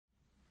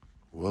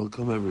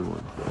Welcome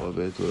everyone.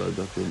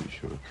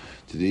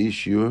 Today's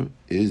shiur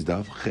is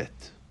Daf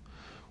Chet.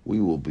 We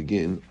will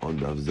begin on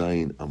Daf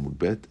Zayin Amud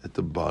Bet at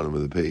the bottom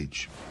of the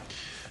page.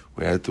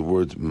 We're at the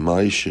words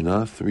Mai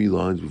Shana, 3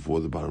 lines before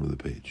the bottom of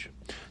the page.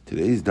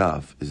 Today's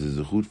Daf is a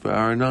zechut for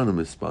our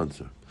anonymous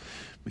sponsor.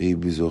 May he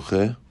be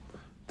zocheh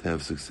to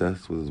have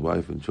success with his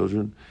wife and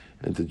children,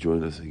 and to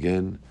join us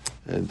again,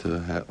 and to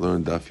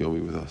learn Daf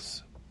Yomi with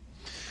us.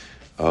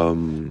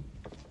 The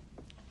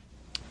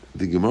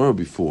Gemara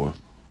before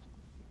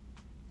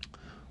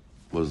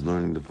was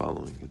learning the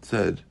following. It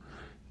said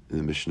in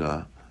the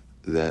Mishnah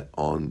that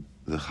on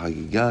the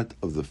Chagigat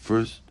of the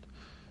first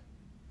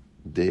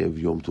day of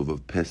Yom Tov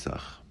of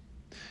Pesach,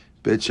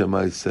 Bet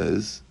Shammai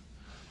says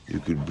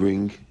you could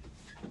bring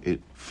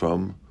it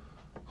from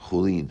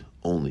Chulin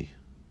only,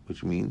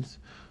 which means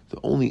the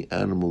only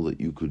animal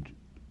that you could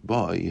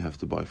buy, you have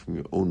to buy from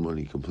your own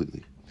money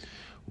completely.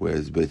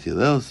 Whereas Bet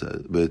Hillel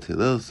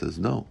says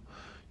no,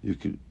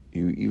 you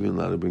even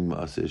allowed to bring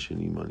Maaseh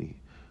Sheni money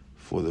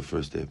for the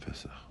first day of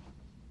Pesach.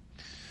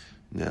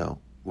 Now,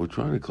 we're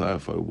trying to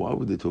clarify, why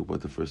would they talk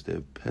about the first day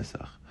of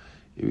Pesach?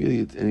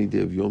 It's any day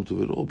of Yom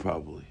Tov at all,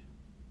 probably.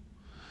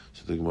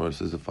 So the Gemara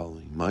says the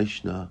following: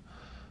 Ma'ishna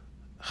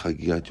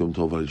Chagigat Yom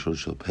Tov Harishon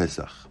Shel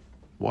Pesach.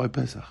 Why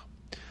Pesach?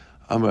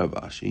 Amar Rav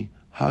Ashi,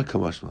 Ha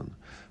Kamashman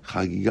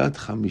Chagigat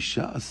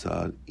Chamisha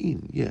Asar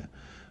In. Yeah,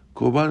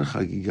 Korban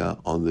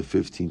Chagiga on the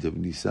 15th of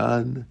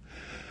Nisan.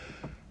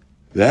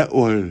 That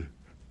one,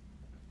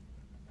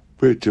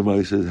 Bet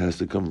Shammai says, has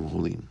to come from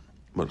Chulin.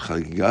 But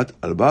Chagigat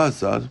Arba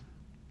Asar,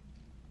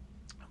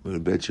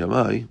 but Bet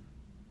Shammai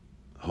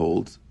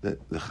holds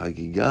that the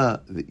Chagiga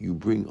that you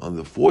bring on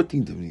the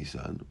 14th of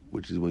Nisan,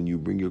 which is when you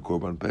bring your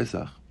Korban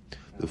Pesach,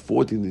 the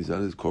 14th of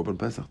Nisan is Korban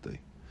Pesach day.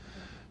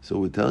 So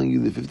we're telling you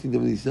the 15th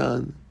of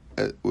Nisan,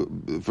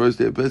 the first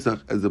day of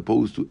Pesach, as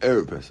opposed to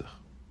Erev Pesach.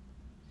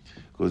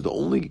 Because the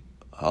only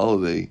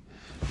holiday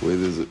where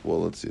there's a,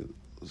 well, let's see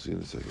in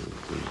a second.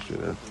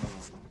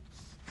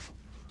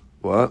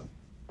 What?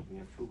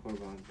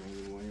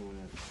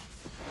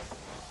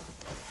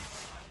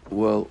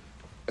 Well,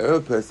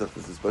 Erev Pesach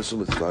is a special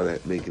mitzvah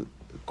to make a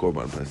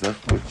Korban Pesach,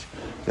 which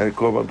that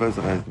Korban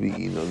Pesach has to be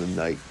eaten on the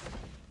night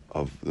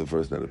of the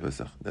first night of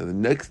Pesach. Now, the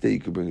next day you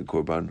could bring a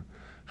Korban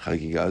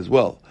Chagiga as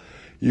well.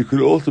 You could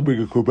also bring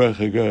a Korban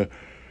Chagiga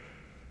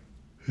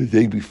the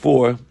day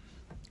before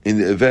in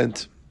the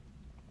event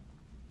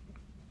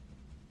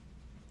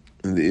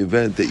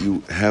that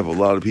you have a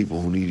lot of people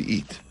who need to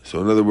eat.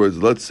 So in other words,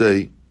 let's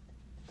say,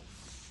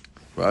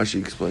 Rashi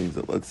explains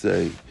that, let's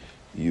say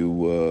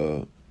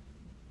you...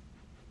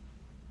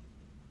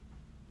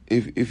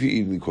 If you're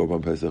eating the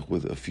Korban Pesach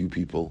with a few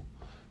people,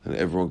 then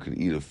everyone can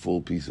eat a full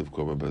piece of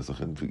Korban Pesach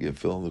and get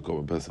filled on the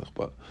Korban Pesach.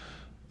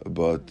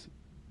 But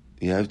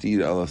you have to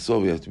eat al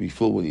asov, you have to be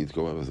full when you eat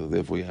Korban Pesach.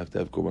 Therefore, you have to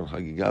have Korban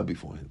Chagiga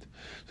beforehand.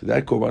 So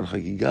that Korban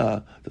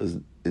Chagiga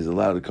is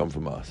allowed to come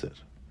from Maaser,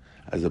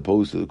 as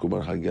opposed to the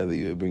Korban Chagiga that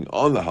you bring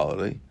on the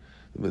holiday,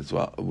 the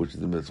mitzvah, which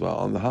is the mitzvah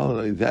on the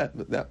holiday.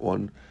 That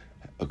one,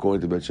 according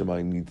to Bet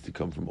Shammai, needs to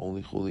come from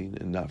only Chulin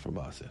and not from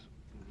Maaser.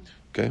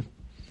 Okay?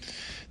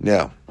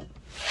 Now,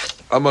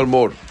 Amar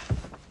Mor.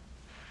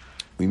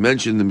 We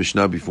mentioned the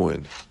Mishnah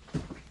beforehand.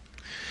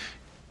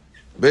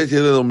 Bet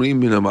Hillel omrim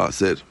min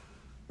ha'maaser.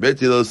 Bet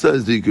Hillel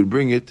says that you could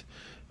bring it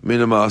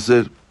min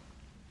ha'maaser.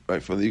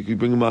 Right, from you could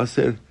bring a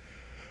maaser.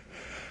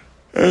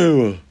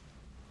 Anyway,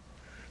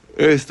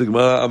 ask the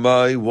Gemara,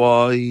 Amai,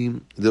 why?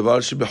 Devar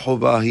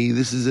shebechovahi.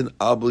 This is an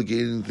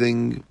obligating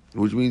thing,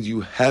 which means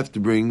you have to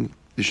bring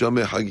the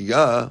Shameh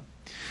Hagigah.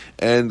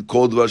 And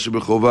called Devar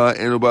Shebechova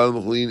and Obal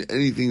Mechlin,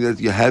 anything that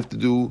you have to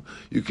do,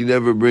 you can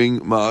never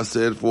bring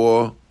Maaser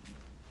for.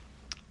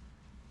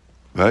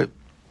 Right?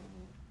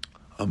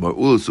 Amar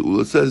Ula, so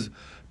Ula says,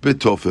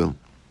 Betofel.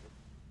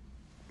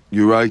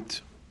 You're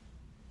right.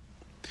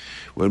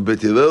 When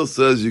Bet Hillel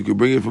says you can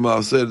bring it from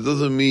Maaser, it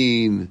doesn't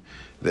mean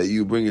that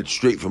you bring it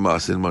straight from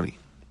Maaser money.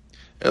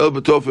 El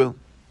Betofel.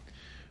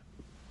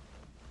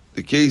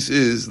 The case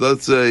is,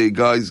 let's say a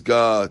guy's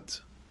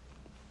got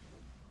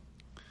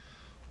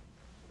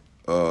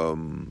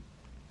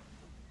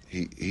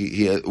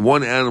he had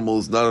one animal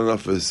is not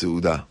enough for his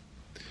seudah,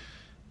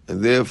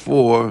 and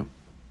therefore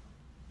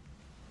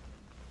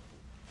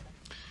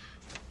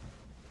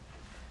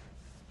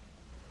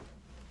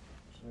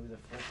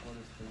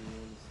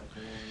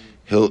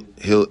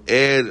he'll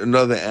add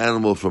another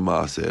animal from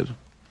Maaser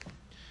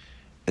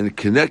and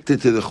connect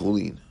it to the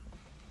Chulin,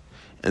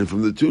 and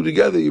from the two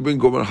together you bring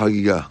Korban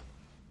Chagiga.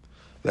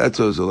 That's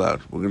what's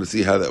allowed. We're going to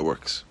see how that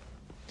works.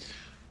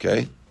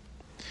 Okay.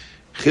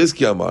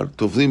 Chizki Amar,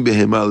 Tovlim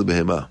behema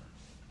lebehema.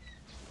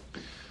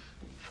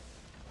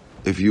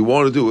 If you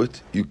want to do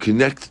it, you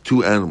connect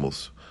two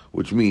animals,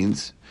 which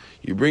means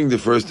you bring the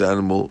first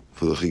animal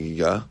for the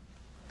Chagiga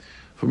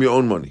from your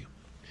own money,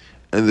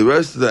 and the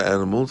rest of the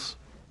animals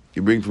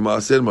you bring from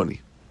Maaser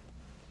money.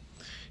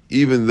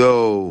 Even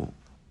though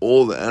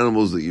all the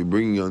animals that you're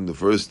bringing on the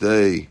first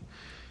day,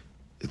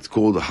 it's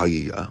called a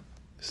Chagiga,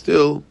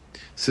 still,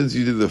 since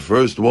you did the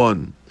first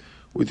one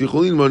with your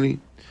Chulin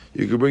money,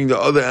 you can bring the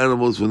other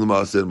animals from the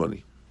Maaser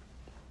money.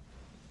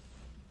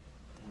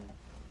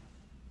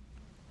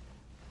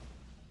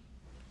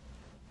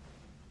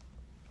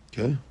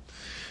 Okay?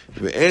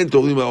 And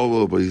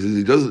but he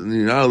says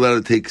you're not allowed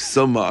to take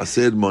some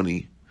maaser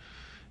money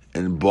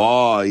and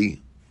buy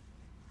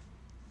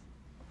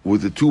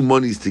with the two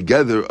monies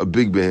together a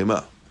big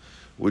behemah,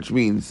 which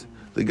means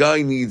the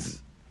guy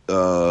needs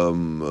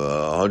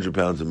 100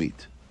 pounds of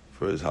meat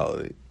for his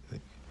holiday.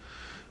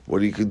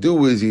 What he could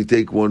do is you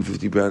take one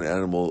 50-pound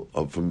animal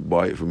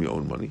buy it from your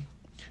own money,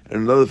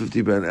 and another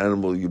 50-pound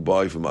animal you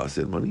buy from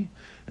maaser money,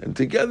 and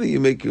together you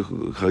make your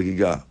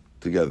chagigah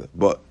together.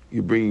 But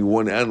you're bringing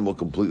one animal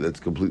that's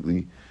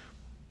completely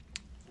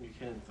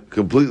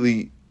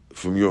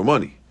from your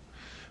money.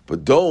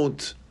 But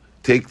don't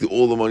take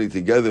all the money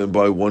together and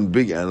buy one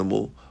big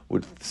animal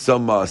with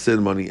some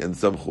maaser money and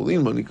some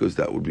chulin money, because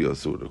that would be a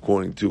sort,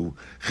 according to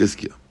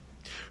Chizkiah.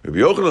 Rabbi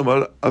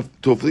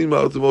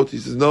Yochanan, he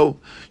says, no,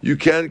 you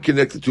can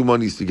connect the two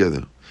monies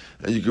together,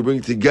 and you can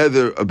bring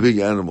together a big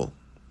animal.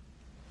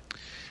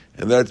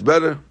 And that's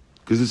better,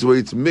 because this way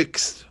it's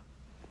mixed.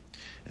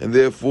 And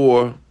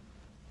therefore,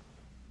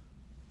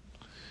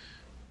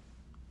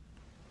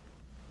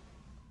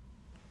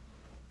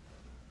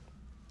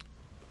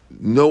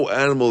 no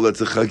animal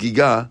that's a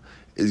chagigah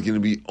is going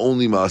to be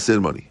only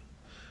maaser money.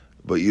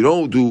 But you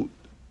don't do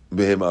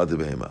behemah to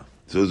behemah.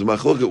 So it's a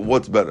machlok at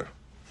what's better.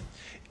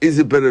 Is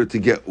it better to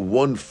get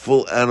one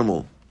full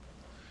animal,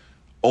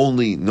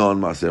 only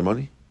non-maaser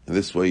money? And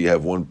this way you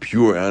have one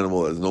pure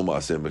animal that has no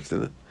maaser mixed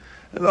in it.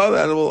 And the other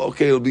animal,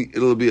 okay, it'll be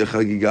a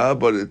chagigah,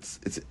 but it's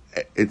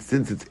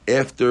since it's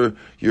after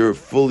your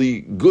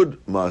fully good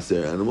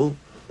maaser animal,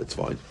 that's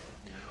fine.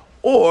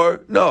 Or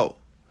no,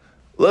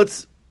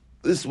 let's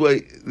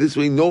make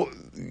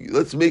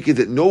it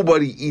that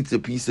nobody eats a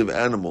piece of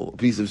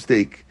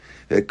steak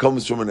that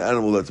comes from an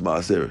animal that's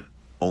maaser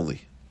only.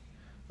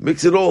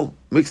 Mix it all.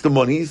 Mix the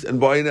monies and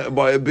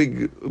buy a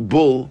big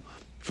bull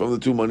from the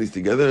two monies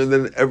together, and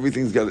then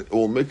everything's got it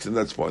all mixed, and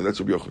that's fine.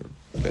 That's Rabbi Yochanan.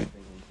 Okay.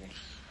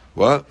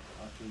 What?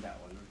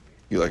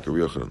 You like Rabbi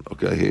Yochanan?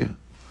 Okay, here.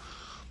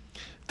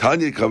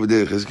 Tanya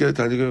Kavadei Chizkiah.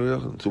 Tanya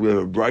Rabbi Yochanan. So we have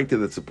a Braita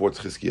that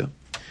supports Chizkiah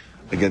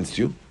against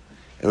you,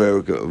 and we have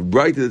a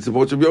Braita that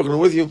supports Rabbi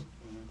Yochanan with you.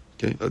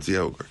 Okay, let's see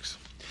how it works.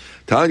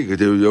 Tanya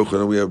Kavadei Rabbi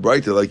Yochanan. We have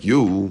Braita like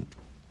you,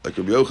 like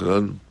Rabbi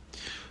Yochanan,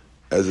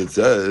 as it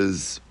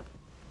says.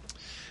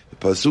 The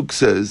pasuk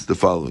says the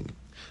following: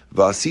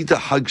 "V'asita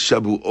Hag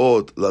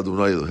Shavuot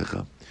l'Adonai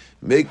Elohecha."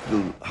 Make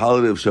the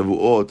holiday of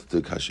Shavuot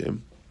to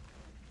Hashem.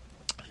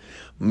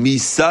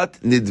 Misat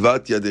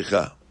nidvat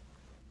yadecha.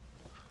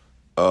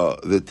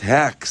 The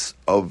tax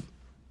of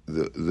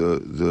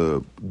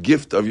the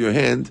gift of your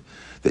hand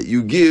that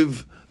you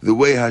give the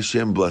way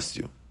Hashem blessed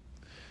you.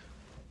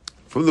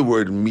 From the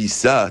word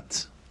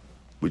misat,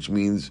 which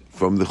means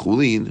from the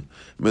chulin,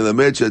 we learn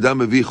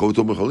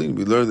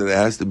that it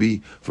has to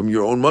be from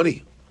your own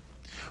money.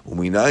 How do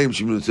we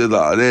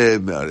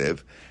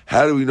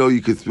know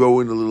you could throw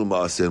in a little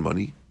maaser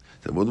money?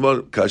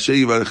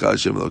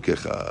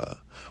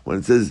 When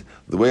it says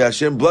the way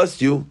Hashem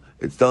blessed you,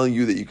 it's telling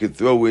you that you could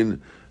throw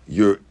in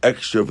your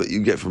extra that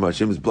you get from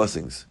Hashem's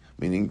blessings,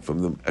 meaning from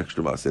the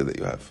extra maaser that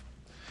you have.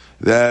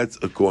 That's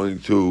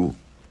according to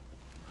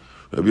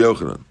Rabbi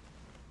Yochanan.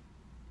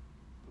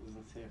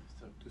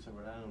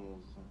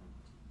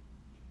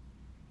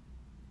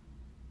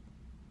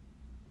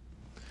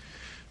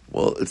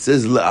 Well, it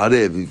says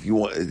la'arev. If you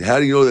want, how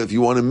do you know that if you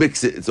want to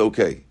mix it, it's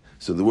okay?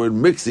 So the word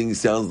mixing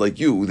sounds like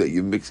that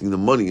you're mixing the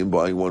money and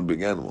buying one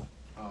big animal.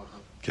 Oh,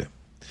 okay.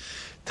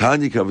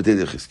 Tanya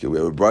Kavatei Chizkiah. We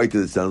have a Braita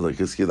that sounds like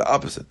Chizkiah, the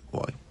opposite.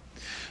 Why?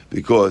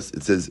 Because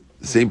it says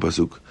the same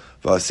pasuk.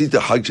 V'asita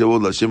Hag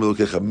Shavuot l'Hashem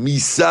Elokecha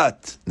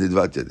misat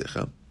nidvat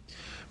yadecha.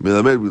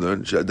 Melamed, we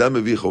learn she'adam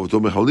mevi chavoto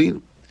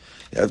mecholin.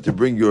 You have to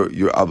bring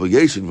your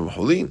obligation from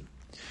cholin.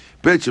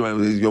 Bet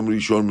Shemayim says Yom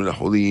Rishon min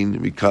cholin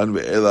mikan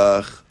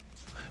ve'elach.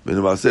 Bet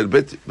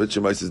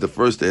Shammai says the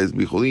first day is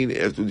bicholin,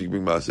 afterwards you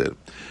bring maaser.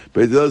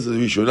 Bet Hillel says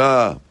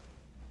Rishonah,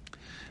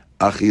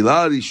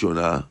 achila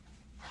Rishonah,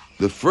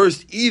 the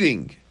first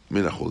eating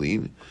min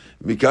cholin,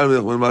 mikan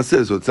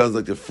maaser. So it sounds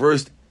like the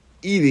first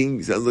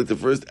eating sounds like the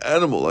first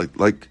animal,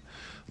 like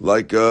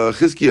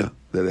Chizkiah,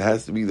 that it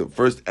has to be the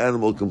first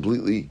animal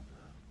completely.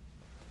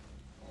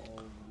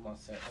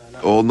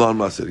 All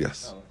non-maaser,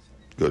 yes.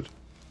 Good.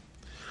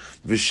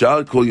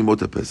 V'shar kol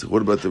yemot Pesach.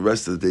 What about the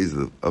rest of the days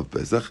of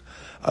Pesach?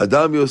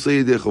 Adam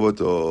yosei yedei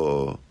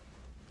chovato.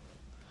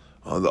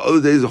 On the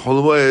other days of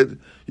Chol Moed,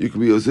 you can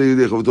be yosei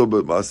yedei chovato,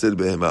 but maaser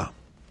behemah.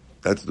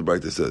 That's what the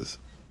Braita says.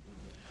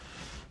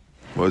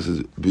 What it says?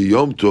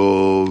 B'yom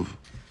tov.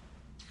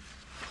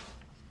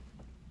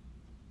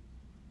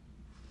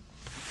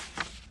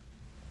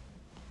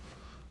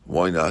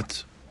 Why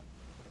not?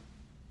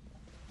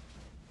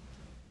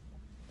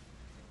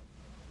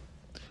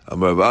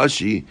 Amar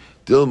Vashi,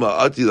 Dilma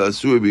Ati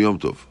Lasur b'Yom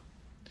Tov.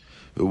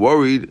 We're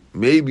worried,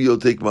 maybe you'll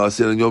take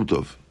Maaser on Yom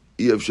Tov.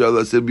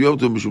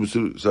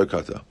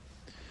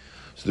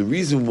 So the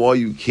reason why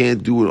you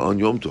can't do it on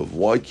Yom Tov,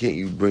 why can't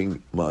you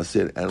bring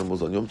Maaser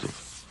animals on Yom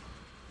Tov?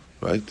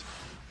 Right?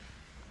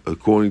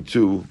 According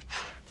to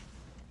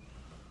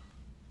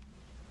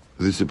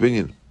this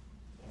opinion.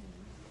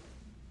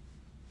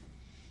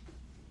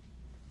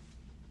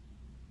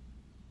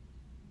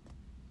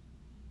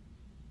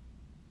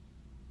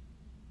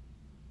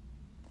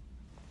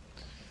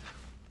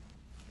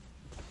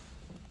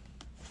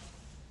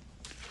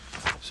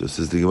 So it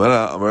says the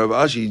Gemara, Amar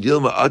Rav Ashi,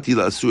 Dilma Ati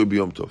La'asur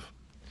b'Yom Tov.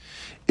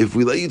 If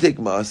we let you take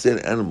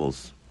maaser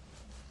animals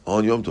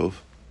on Yom Tov,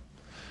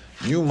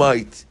 you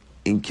might,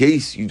 in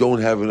case you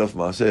don't have enough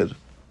maaser,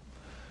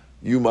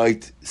 you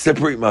might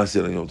separate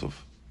maaser on Yom Tov.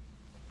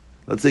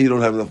 Let's say you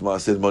don't have enough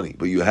maaser money,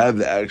 but you have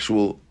the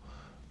actual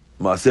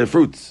maaser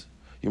fruits.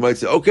 You might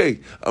say, okay,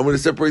 I'm going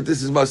to separate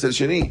this as maaser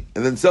sheni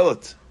and then sell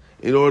it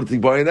in order to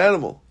buy an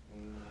animal.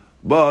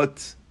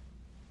 But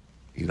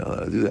you're not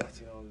allowed to do that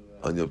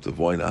on Yom Tov.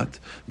 Why not?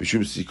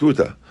 Mishum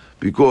sikuta,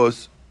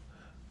 because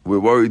we're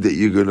worried that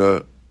you're going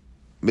to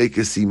make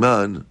a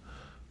siman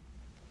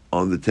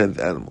on the 10th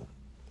animal.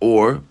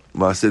 Or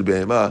maaser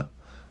behema.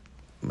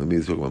 Maybe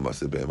let's talk about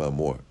maaser behema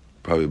more.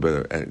 Probably a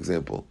better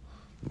example.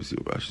 Let me see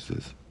what Rashi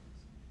says.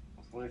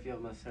 What if you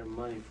have maaser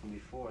money from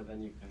before?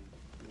 Then you can.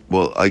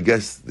 Well, I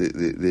guess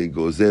they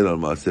go zen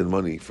on maaser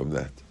money from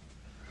that.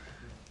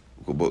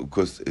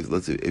 Because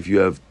let's say if you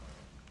have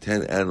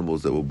 10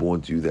 animals that were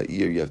born to you that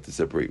year, you have to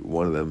separate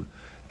one of them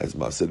as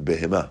maaser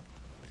behema.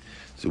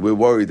 So we're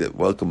worried that,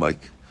 welcome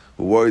Mike,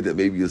 we're worried that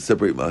maybe you'll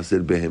separate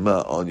maaser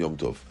behema on Yom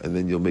Tov, and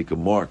then you'll make a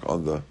mark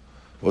on the,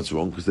 what's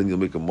wrong? Because then you'll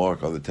make a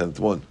mark on the 10th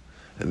one,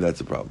 and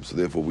that's a problem. So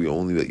therefore we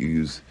only let you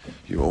use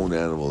your own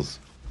animals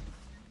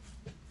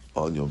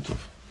on Yom Tov.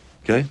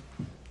 Okay?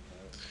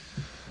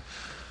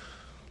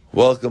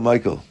 Welcome,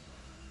 Michael.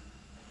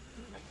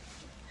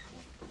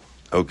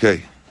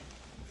 Okay.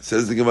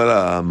 Says the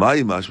Gemara,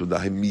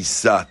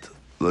 misat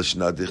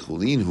lashna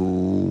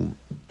decholin.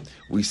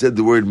 We said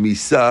the word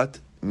misat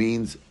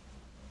means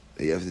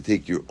that you have to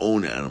take your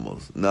own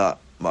animals, not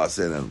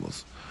maaser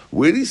animals.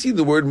 Where do you see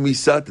the word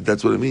misat that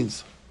that's what it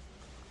means?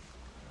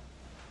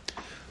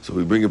 So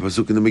we bring a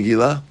pasuk in the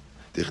Megillah.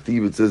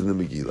 Tichtiv, it says in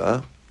the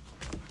Megillah,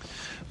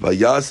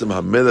 Vayasem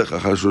hamelech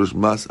Achashverosh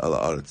mas al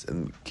haaretz,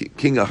 and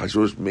King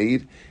Achashverosh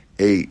made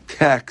a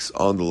tax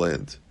on the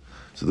land.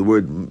 So the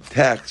word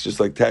tax, just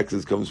like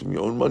taxes comes from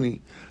your own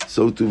money,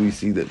 so too we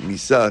see that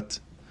misat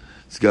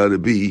has got to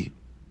be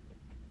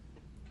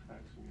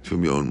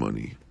from your own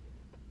money.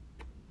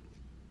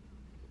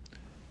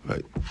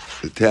 Right.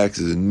 The tax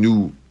is a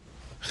new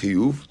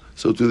chiyuv,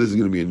 so too this is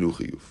going to be a new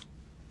chiyuv.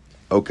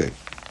 Okay.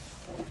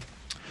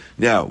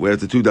 Now, we're at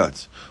the two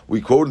dots.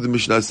 We quoted the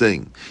Mishnah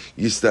saying,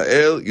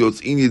 Yisrael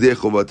yotz'in yidei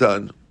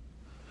chovatan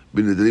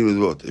b'nedarim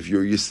ledvot. If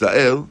you're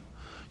Yisrael,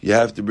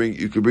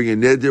 you could bring a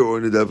neder or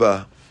a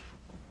nedava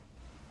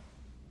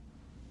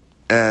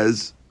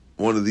as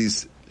one of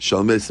these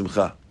shalmei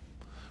simcha.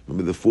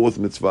 Remember, the fourth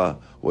mitzvah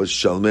was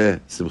shalmei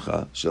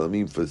simcha,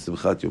 shalmim for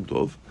simchat yom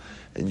tov,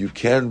 and you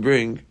can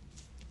bring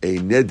a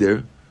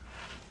neder,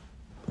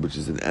 which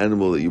is an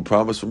animal that you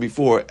promised from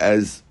before,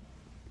 as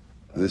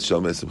this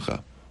shalmei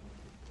simcha.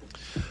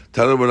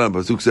 Tana Baran,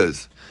 Pasuk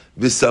says,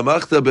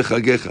 V'samachta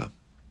b'chagecha.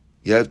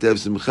 You have to have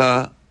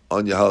simcha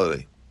on your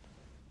holiday.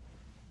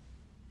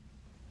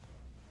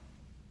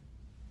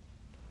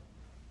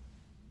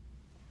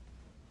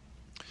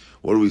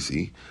 What do we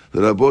see?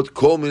 The Rabot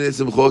kol minei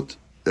simchot.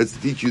 That's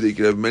to teach you that you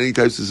can have many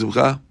types of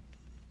simcha.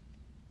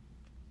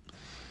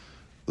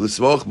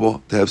 L'smach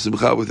bo, to have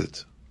simcha with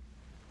it.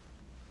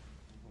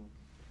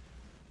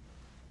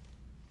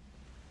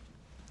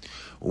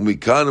 From here,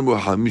 the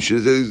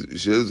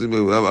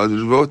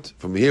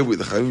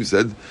Chaim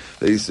said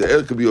that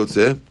Yisrael could be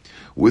yotzeh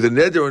with a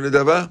neder or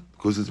nedava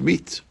because it's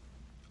meat.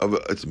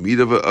 It's meat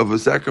of a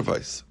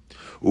sacrifice.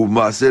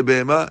 Maaser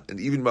behema, and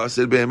even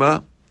maaser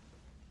behema.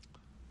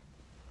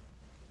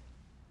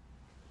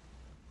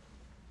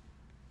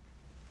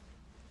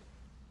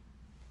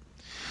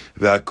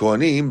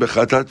 V'hakohanim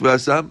bechatat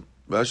v'asam.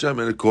 And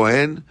a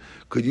Kohen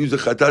could use the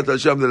Chatat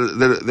Hashem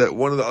that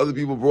one of the other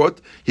people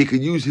brought. He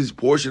could use his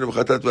portion of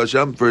Chatat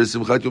Hashem for his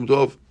Simchat Yom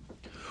Tov.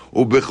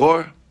 Or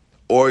Bechor,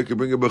 or he could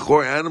bring a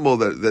Bechor animal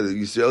that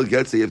Yisrael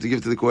gets that you have to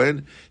give to the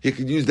Kohen. He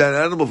could use that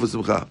animal for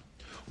Simcha.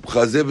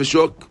 Chazeh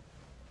v'shok,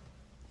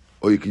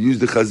 or you could use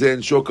the Chazeh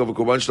and Shok of a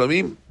Korban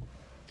Shlamim.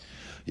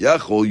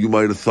 Yachol, you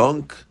might have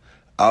thunk,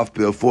 Af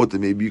Be'afot, that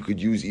maybe you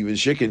could use even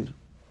chicken.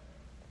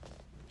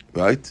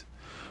 Right?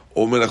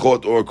 Or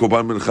menachot, or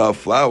korban mencha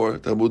flour.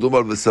 Talmud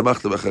Omar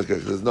v'samachta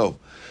b'chagecha. Says no,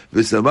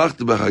 v'samachta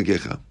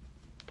b'chagecha,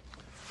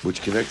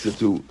 which connects it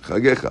to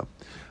chagecha.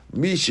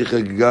 Mi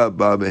shechagga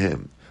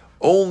ba'mehem.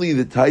 Only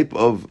the type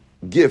of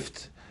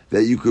gift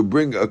that you could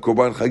bring a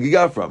korban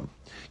chagiga from.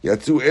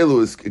 Yatzu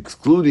elu is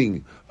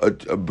excluding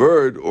a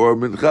bird or a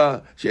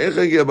mincha she'en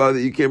chagiga ba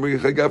that you can't bring a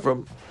chagiga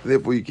from.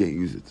 Therefore, you can't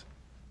use it.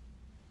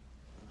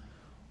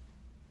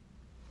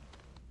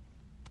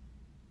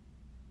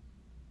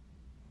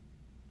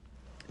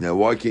 Now,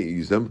 why can't you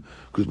use them?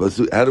 Because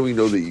how do we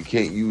know that you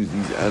can't use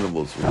these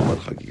animals for Korban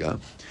Chagiga?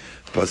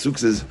 Pasuk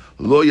says,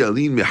 "Lo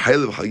yalin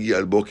mehalev Chagiga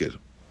al boker."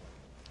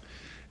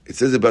 It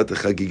says about the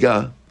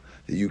Chagiga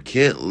that you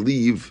can't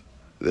leave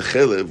the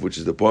chelev, which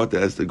is the part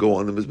that has to go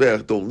on the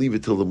mizbeach. Don't leave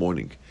it till the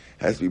morning.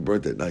 It has to be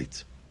burnt at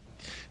night.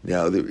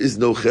 Now, there is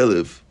no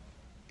chelev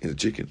in a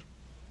chicken.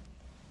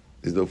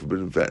 There's no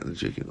forbidden fat in a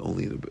chicken,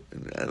 only in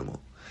an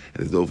animal.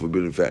 And there's no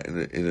forbidden fat in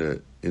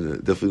a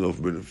definitely no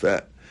forbidden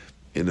fat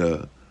in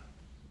a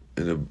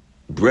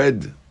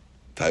bread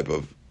type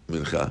of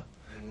mincha,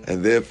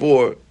 and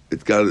therefore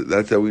it's got.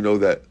 That's how we know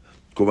that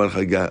korban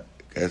chaga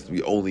has to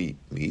be only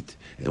meat,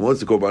 and once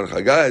the korban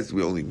chaga has to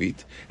be only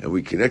meat, and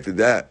we connected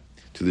that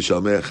to the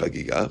shalmei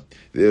chagiga,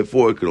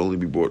 therefore it could only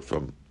be brought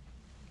from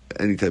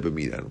any type of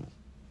meat animal.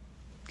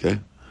 Okay.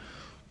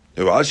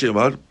 Rashi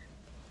Amar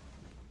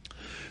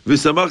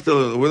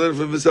v'samachta. We learn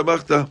from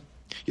v'samachta.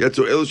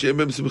 Yatzor elu she'em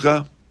b'hem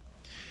simcha.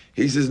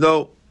 He says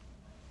no.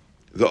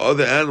 The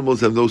other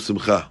animals have no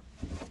simcha.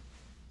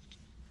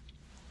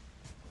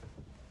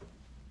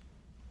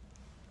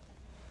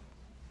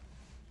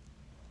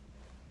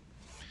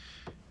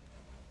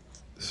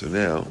 So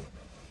now,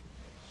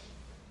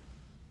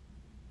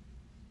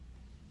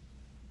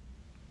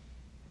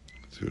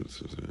 let's see what it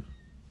says here.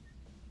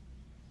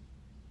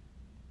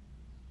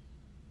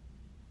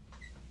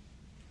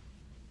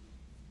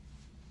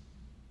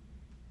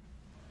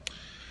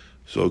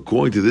 So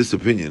according to this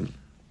opinion,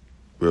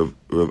 Rav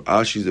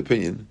Ashi's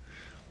opinion,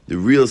 the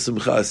real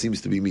simcha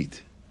seems to be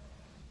meat.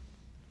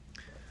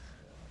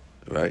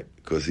 Right?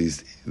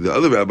 Because the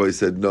other rabbi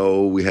said,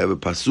 no, we have a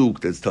pasuk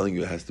that's telling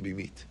you it has to be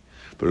meat.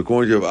 But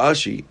according to Rav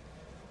Ashi,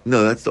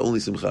 no, that's the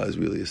only simcha is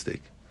really a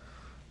steak,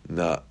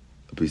 not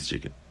a piece of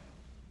chicken.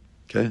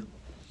 Okay?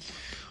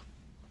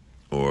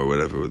 Or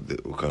whatever,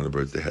 what kind of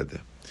birds they had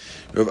there.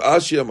 Rav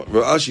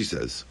Ashi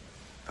says,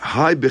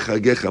 Hi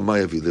bechagecha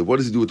mayavile. What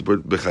does he do with the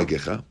bird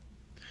bechagecha?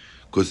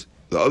 Because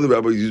the other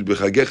rabbis use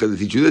bechagecha to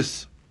teach you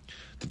this,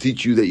 to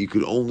teach you that you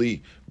could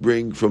only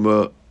bring from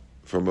a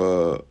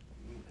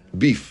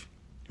beef,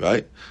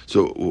 right?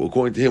 So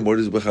according to him, what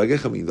does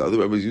bechagecha mean? The other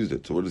rabbis used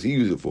it. So what does he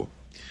use it for?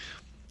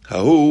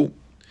 Hahu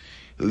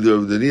the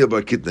Niyah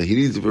bar Kitna. He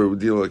needs it for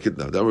Niyah bar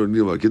Kitna. Damar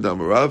Niyah bar Kitna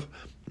Amarav.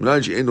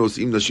 Mnan she'eno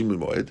sim nashim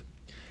l'moed.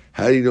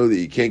 How do you know that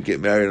you can't get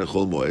married in a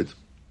chol moed?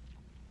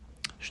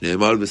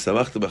 Shneimar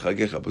v'samachta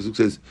b'chagecha. Pasuk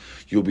says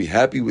you'll be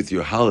happy with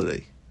your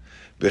holiday.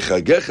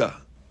 B'chagecha,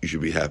 you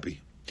should be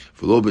happy.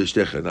 V'lo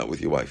b'ishtecha, not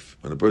with your wife.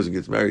 When a person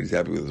gets married, he's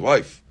happy with his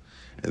wife,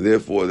 and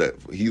therefore that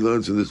he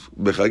learns from this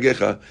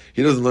b'chagecha.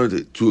 He doesn't learn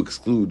it to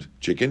exclude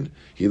chicken.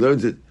 He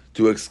learns it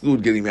to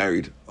exclude getting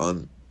married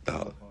on the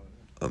holiday.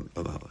 On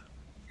the holiday.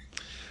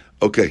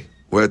 Okay,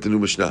 we're at the new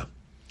Mishnah.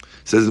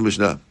 Says the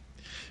Mishnah,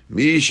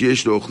 Mi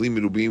sheyesh lo ochlim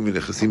merubim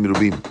v'nechasim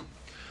merubim.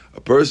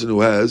 A person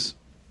who has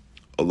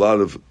a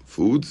lot of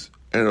foods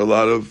and a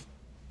lot of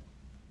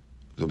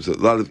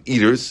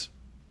eaters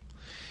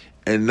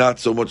and not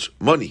so much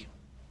money.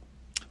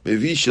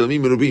 Mevi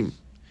shlamim merubim.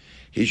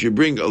 He should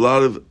bring a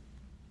lot of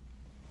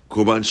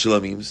korban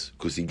shlamims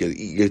because he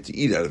get to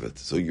eat out of it.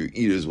 So your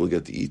eaters will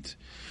get to eat.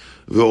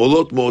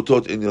 Ve'olot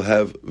mo'otot, and you'll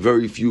have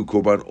very few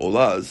korban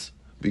olas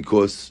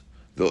because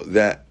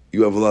that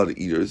you have a lot of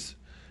eaters,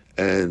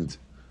 and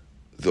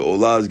the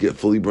olas get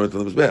fully burnt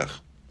on the mizbeach.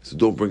 So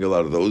don't bring a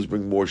lot of those.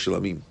 Bring more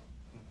shalamim.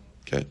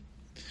 Okay.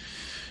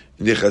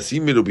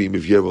 Nechasim merubim.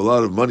 If you have a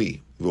lot of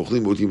money,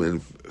 v'ochlim motim,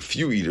 and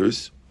few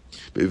eaters,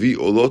 bevi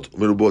olot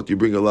merubot, you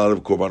bring a lot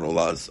of korban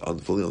olas on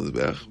fully on the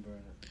mizbeach.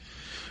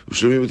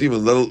 U'shlamim motim,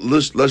 and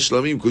less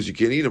shlamim because you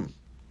can't eat them.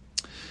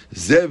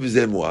 Zev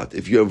zemuat.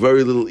 If you have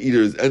very little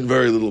eaters and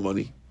very little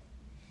money,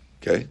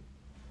 okay.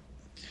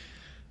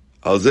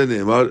 Al zen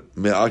ne'emar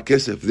me'ah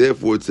kesef.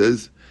 Therefore, it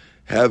says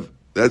have.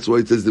 That's why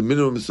it says the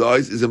minimum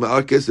size is a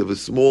me'ah kesef, a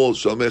small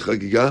shalmei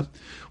chagiga,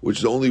 which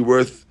is only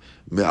worth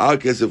me'ah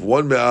kesef,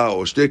 one me'ah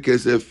or shte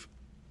kesef.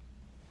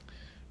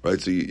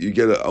 Right. So you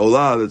get a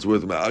olah that's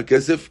worth me'ah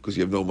kesef because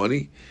you have no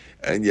money,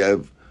 and you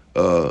have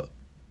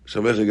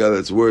shalmei chagiga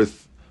that's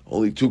worth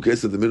only 2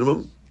 kesef the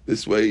minimum.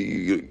 This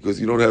way,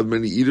 because you don't have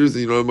many eaters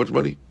and you don't have much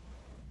money.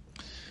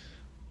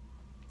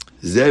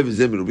 Zev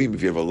merubim.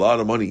 If you have a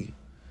lot of money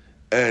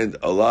and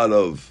a lot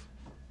of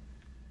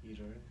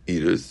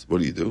eaters,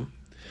 what do?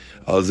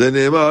 Al zen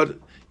ne'emar,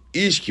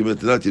 ish ki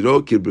matanat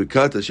yiro ki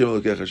b'rikat Hashem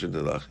Elokecha Hashem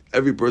Tanach.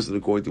 Every person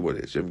according to what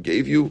Hashem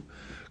gave you,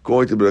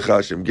 according to b'rikat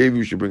Hashem gave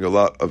you, should bring a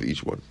lot of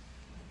each one.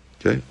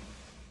 Okay?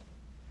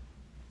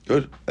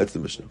 Good? That's the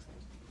Mishnah.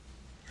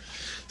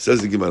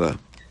 Says the Gemara.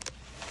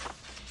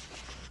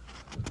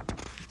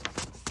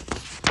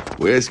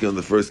 We're asking on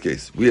the first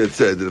case. We had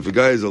said that if a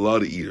guy has a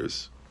lot of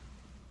eaters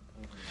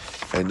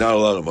and not a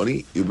lot of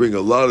money, you bring a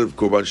lot of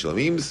korban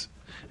shlamims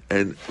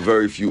and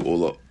very few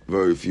olot.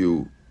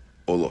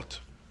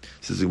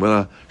 Says the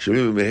Gemara, where are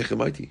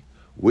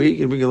you going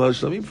to bring a lot of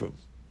shlamim from?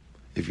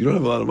 If you don't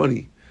have a lot of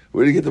money,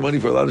 where do you get the money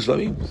for a lot of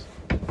shlamim?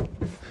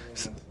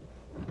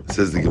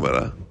 Says the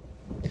Gemara,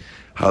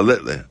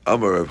 Haletle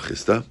Amar Rav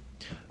Chisda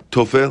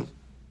Tofel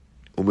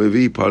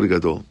Umevi Par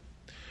Gadol.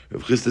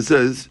 Rav Chisda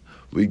says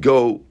we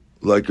go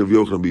like Rav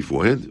Yochanan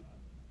beforehand,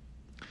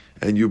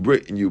 and you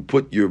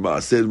put your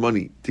maaser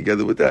money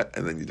together with that,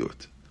 and then you do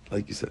it,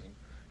 like you said.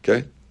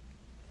 Okay?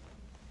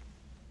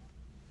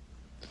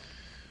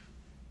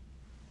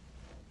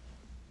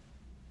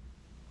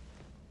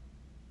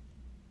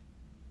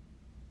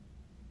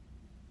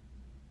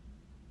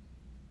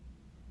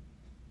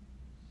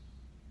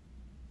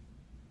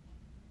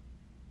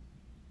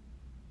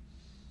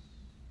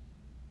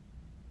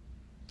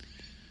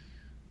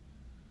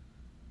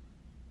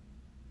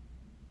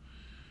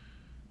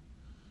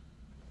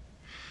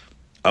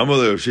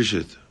 Amalei Rav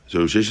Shishit. So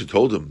Rav Shishit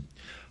told him,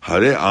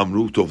 Hare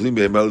Amru Tovlim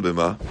Be'emal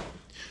Be'ma.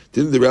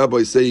 Didn't the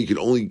rabbi say you can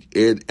only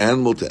add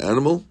animal to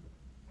animal?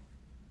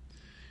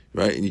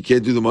 Right? And you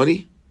can't do the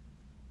money?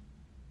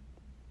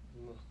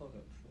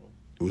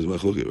 It was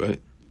machloket,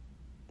 right?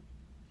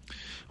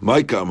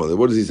 My kamale,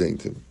 what is he saying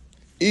to him?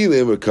 He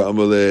should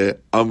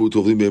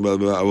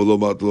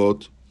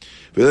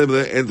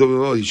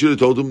have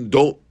told him,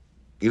 don't,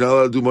 you're not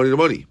allowed to do money to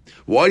money.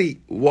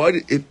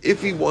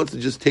 If he wants to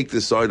just take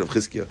the side of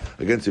Chizkiah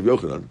against Rabbi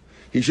Yochanan,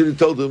 he should have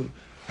told him,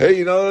 hey,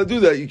 you're not allowed to do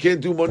that. You can't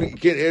do money, you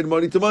can't add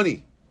money to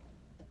money.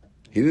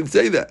 He didn't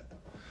say that.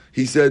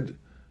 He said,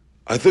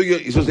 I thought you're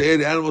supposed to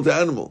add animal to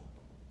animal.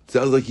 It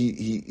sounds like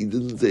he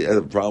didn't say he had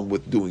a problem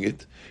with doing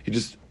it. He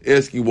just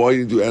asking why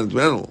you didn't do animal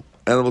to animal,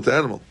 animal to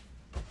animal.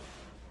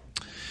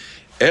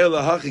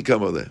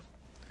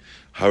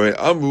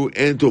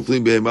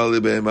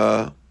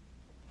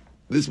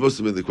 This must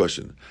have been the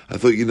question. I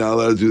thought you're not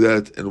allowed to do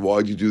that, and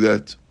why did you do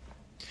that?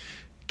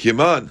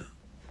 Kiman.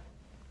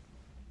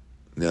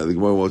 Now the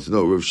Gemara wants to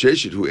know, Rav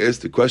Sheshit, who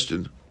asked the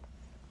question,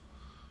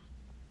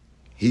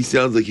 he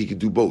sounds like he could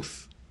do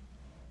both.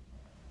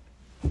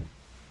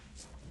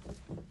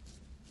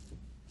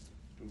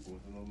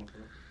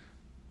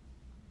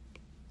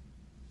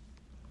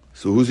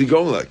 So who's he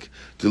going like?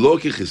 To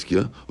Loki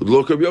Chizkiah or to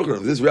Loki Rabbi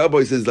Yochanan? If this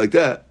rabbi says like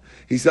that,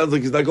 he sounds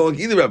like he's not going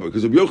like either rabbi,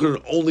 because Rabbi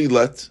Yochanan only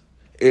let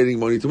adding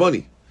money to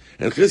money,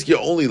 and Chizkiah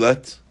only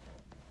let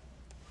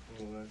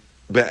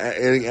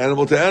adding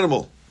animal to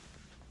animal.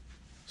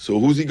 So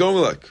who's he going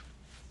like?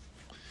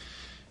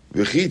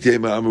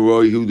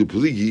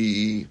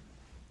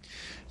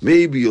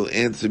 Maybe you'll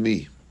answer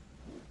me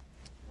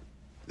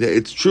that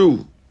it's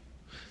true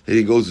that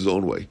he goes his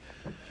own way,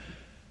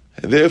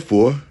 and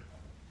therefore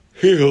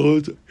he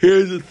holds,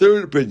 here's the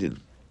third opinion,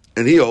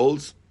 and he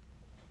holds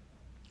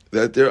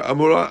that they're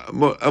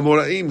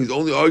Amoraim. He's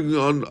only arguing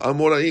on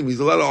Amoraim. He's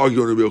allowed to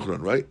argue on Rabbi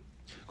Yochanan, right?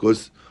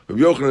 Because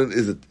Rabbi Yochanan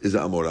is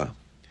an Amorah,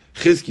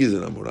 Chizki is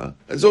an Amorah,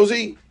 and so is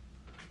he.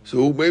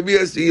 So maybe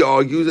he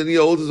argues and he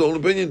holds his own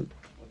opinion.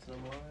 What's an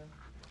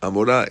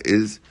Amorah? Amorah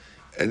is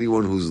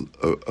anyone who's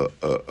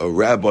a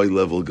rabbi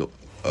level,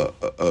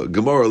 a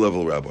Gemara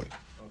level rabbi,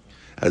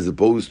 as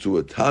opposed to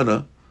a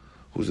Tana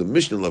who's a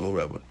Mishnah level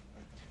rabbi.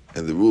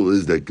 And the rule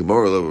is that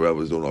Gemara level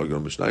rabbis don't argue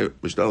on Mishnah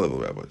level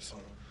rabbis,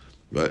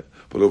 right?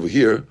 But over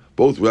here,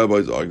 both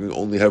rabbis arguing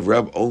only have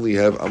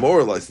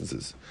Amorah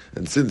licenses,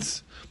 and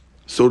since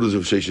so does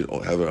Rav Sheshet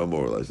have an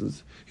Amorah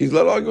license, he's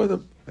allowed to argue on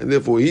them, and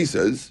therefore he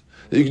says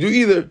that you can do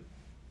either.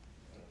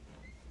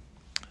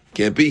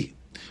 Can't be.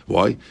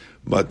 Why?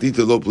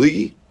 Matnita lo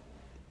pligi.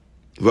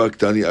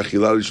 V'aktani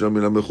achila rishona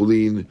min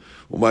hamechulin,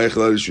 u'ma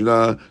achila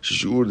rishona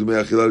sheshiur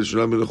d'mei achila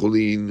rishona min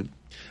hamechulin.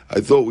 I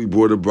thought we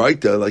brought a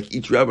braita like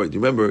each rabbi. Do you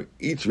remember?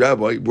 Each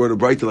rabbi brought a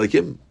braita like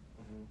him.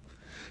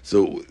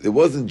 So it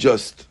wasn't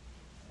just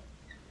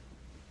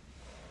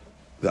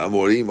the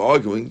Amorim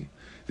arguing.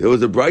 There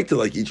was a braita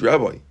like each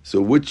rabbi.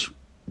 So which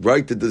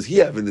braita does he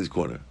have in his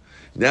corner?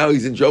 Now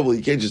he's in trouble.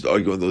 He can't just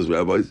argue on those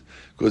rabbis,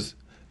 because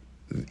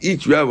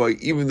each rabbi,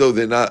 even though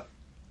they're not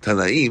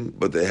Tanaim,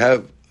 but they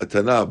have a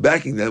Tana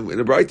backing them in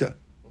a braita.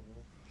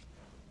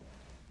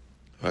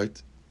 Right?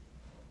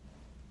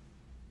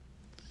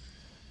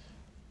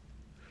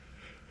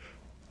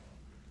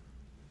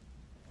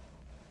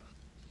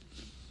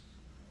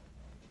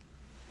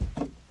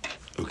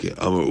 Okay,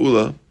 Amar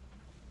Ula.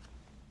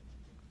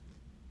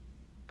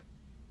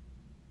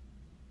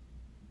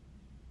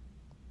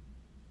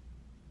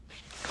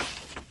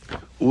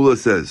 Ula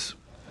says,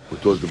 we're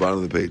towards the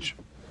bottom of the page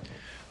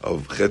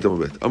of Chet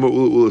Amabet. Amar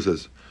Ula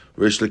says,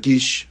 Resh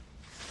Lakish,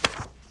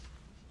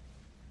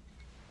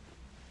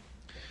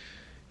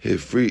 here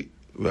free,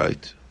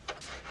 right?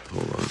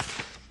 Hold on.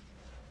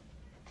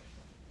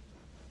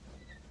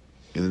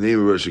 In the name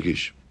of Resh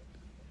Lakish.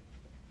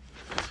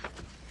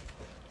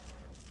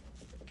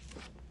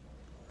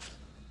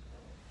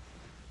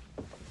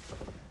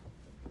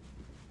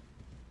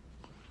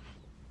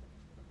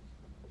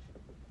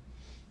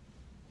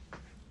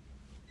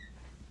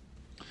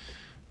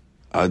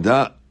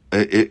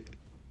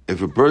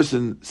 If a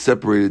person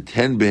separated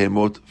 10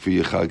 behemot for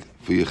your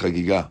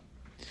chagiga,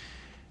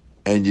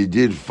 and you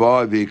did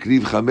 5,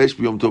 ve'ekriv 5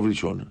 b'yom tov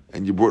rishon,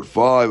 and you brought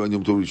 5 on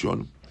Yom Tov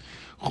Rishon,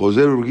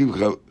 chozer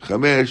v'ekriv 5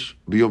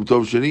 b'yom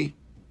tov sheni,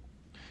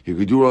 you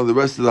could do it on the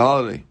rest of the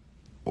holiday.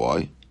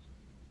 Why?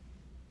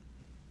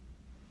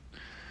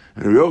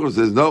 And Rabbi Yochanan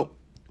says, no,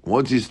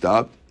 once you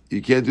stopped,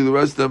 you can't do the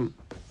rest of them.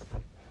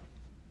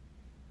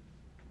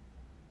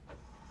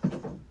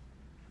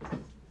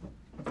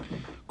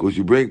 Because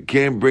you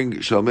can't bring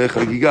Shalmei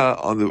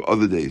Chagiga on the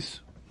other days.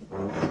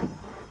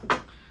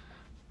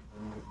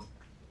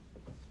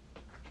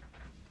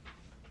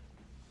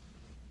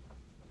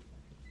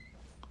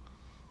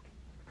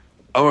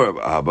 Amar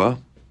Abba,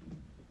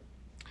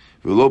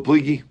 V'lo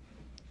Pligi.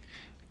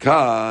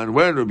 Kan,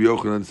 when Rabbi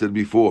Yochanan said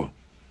before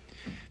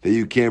that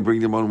you can't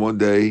bring them on one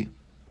day,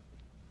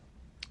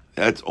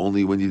 that's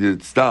only when you did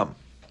it stam.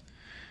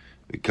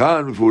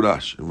 Kan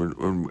Furash,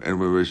 and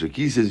when Rish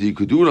Aki says you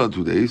could do it on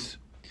 2 days,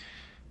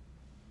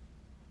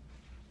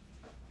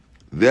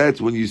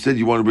 that's when you said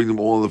you want to bring them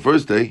all on the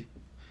first day,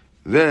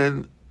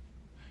 then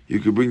you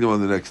could bring them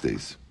on the next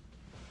days.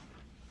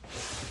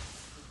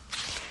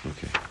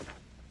 Okay.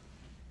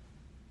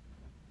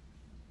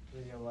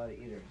 Then you have a lot of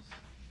eaters.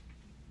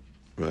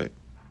 Right.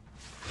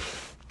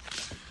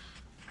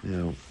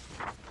 Now,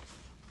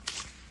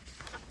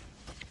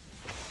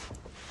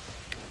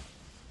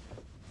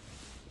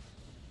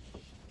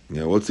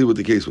 let's see what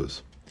the case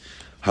was.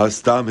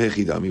 Hastam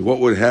hechidami. What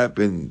would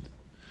happen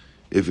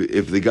if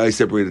the guy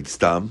separated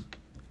stam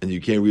and you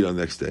can't read on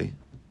the next day?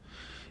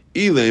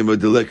 If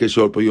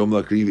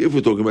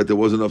we're talking about there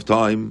wasn't enough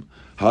time,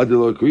 the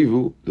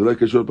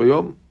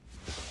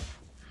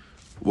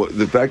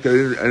fact that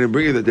I didn't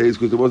bring it that day is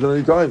because there wasn't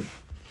any time.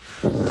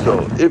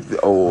 So if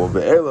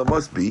the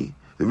must be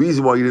the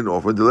reason why you didn't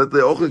offer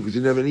because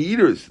you didn't have any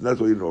eaters, and that's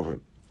why you didn't offer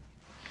it.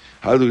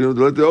 How do you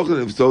know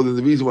if so? Then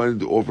the reason why I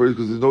didn't offer it is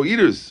because there's no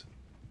eaters.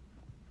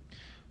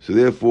 So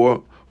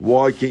therefore,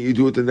 why can't you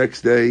do it the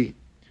next day?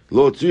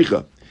 Lo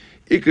tzricha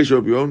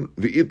ikashor b'yom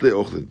v'itle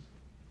ochlin,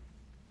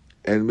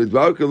 and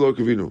midbarka lo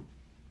kavinu,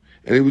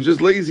 and he was just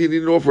lazy and he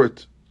didn't offer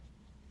it.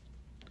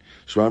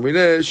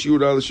 Shmaminesh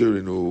shiur al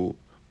shirinu,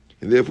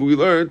 and therefore we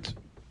learned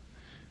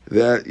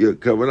that your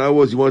kavanah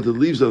was you wanted to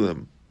leave some of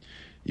them,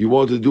 you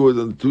wanted to do it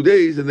in 2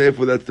 days, and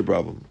therefore that's the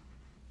problem.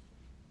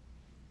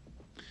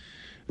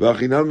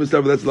 That's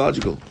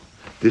logical.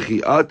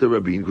 The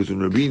Rabin, because when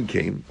Rabin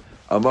came,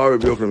 Amar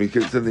Rabbi Yochanan, he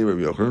said the name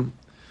Rabbi Yochanan.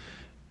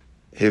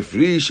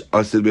 Hefrish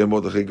asir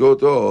behemot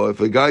achegot. If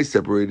a guy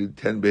separated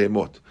 10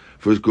 behemot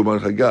for his Kurban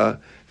Chagah,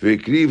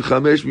 ve'ekriv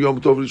 5 b'Yom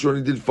Tov Rishon,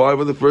 he did 5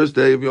 on the first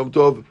day of Yom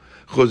Tov.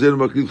 Chozer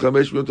makriv 5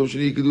 b'Yom Tov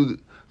Sheni, he could do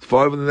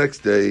 5 on the next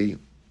day.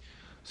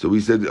 So we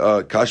said,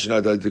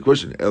 Kashina, that's the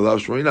question. Elav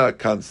Shmoina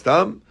kan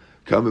stam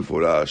kam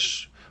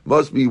meforash.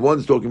 Must be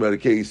one's talking about a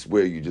case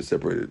where you just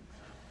separated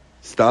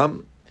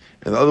stam,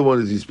 and the other one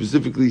is he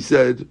specifically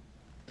said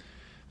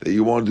that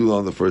you want to do it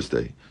on the first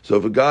day. So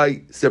if a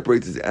guy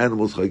separates his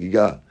animals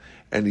chagigah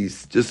and he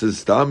just says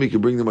stam, he can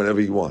bring them whenever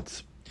he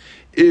wants.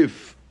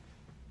 If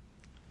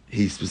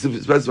he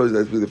specifies that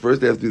has to be the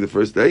first day, has to be the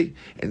first day,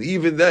 and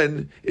even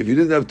then, if he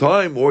doesn't have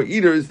time or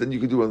eaters, then you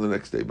can do it on the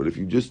next day. But if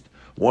you just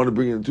want to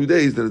bring it in 2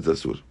 days, then it's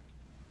asur.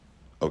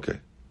 Okay,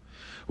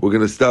 we're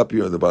going to stop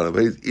here on the bottom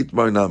page.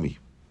 Itmar nami.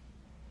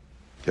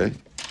 Okay.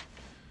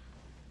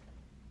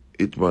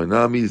 Itmar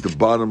nami is the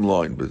bottom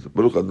line.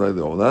 Baruch Adonai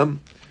le'olam.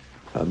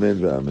 Amen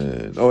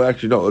ve'amen. Oh,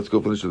 actually, no. Let's go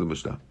finish with the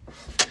Mishnah.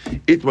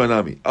 Itmar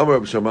nami. Amar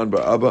Rabbi Shaman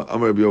bar Abba.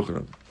 Amar Rabbi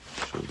Yochanan.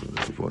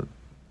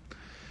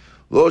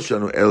 Lo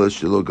shanu ela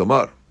shelo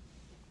gamar.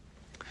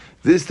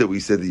 This that we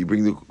said that you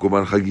bring the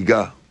Kurban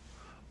Chagigah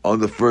on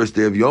the first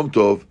day of Yom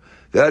Tov,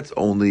 that's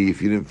only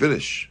if you didn't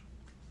finish.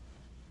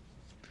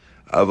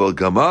 Aval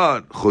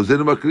gamar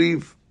chozer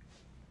makriv.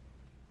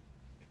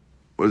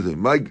 What is it?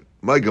 My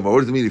gamar. What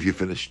does it mean if you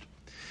finished?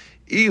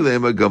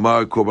 Ilema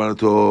gamar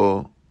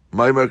korbanato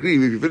my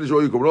makriv. If you finish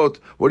all your korbanot,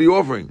 what are you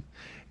offering?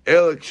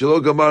 El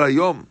shelo gamar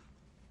hayom,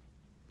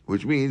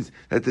 which means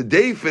that the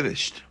day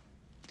finished.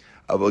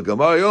 Aval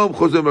gamar hayom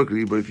chozer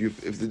makriv. But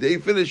if the day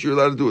finished, you're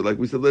allowed to do it. Like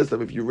we said last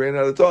time, if you ran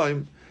out of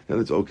time, then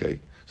it's okay.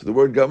 So the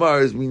word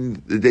gamar is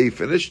mean the day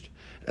finished,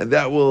 and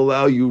that will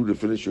allow you to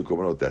finish your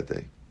korbanot that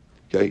day.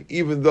 Okay,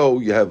 even though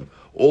you have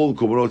all the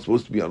korbanot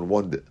supposed to be on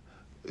one day,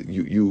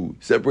 you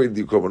separated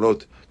the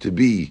korbanot to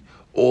be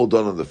all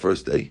done on the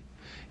first day.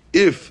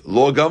 If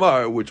lo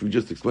gamar, which we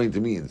just explained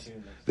to means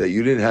that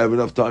you didn't have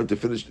enough time to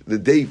finish the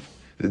day,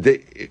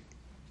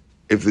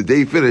 if the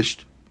day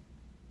finished,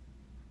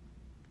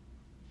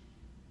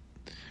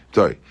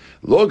 lo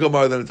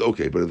gamar, then it's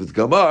okay. But if it's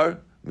gamar,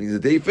 means the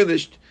day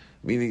finished,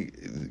 meaning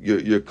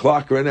your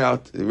clock ran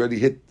out, it already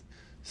hit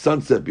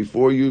sunset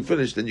before you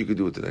finished, then you could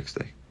do it the next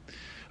day.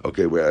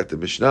 Okay, we're at the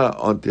Mishnah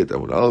on Tet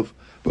Amud Aleph.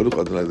 Baruch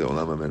Adonai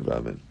le'olam, amen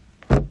v'amen.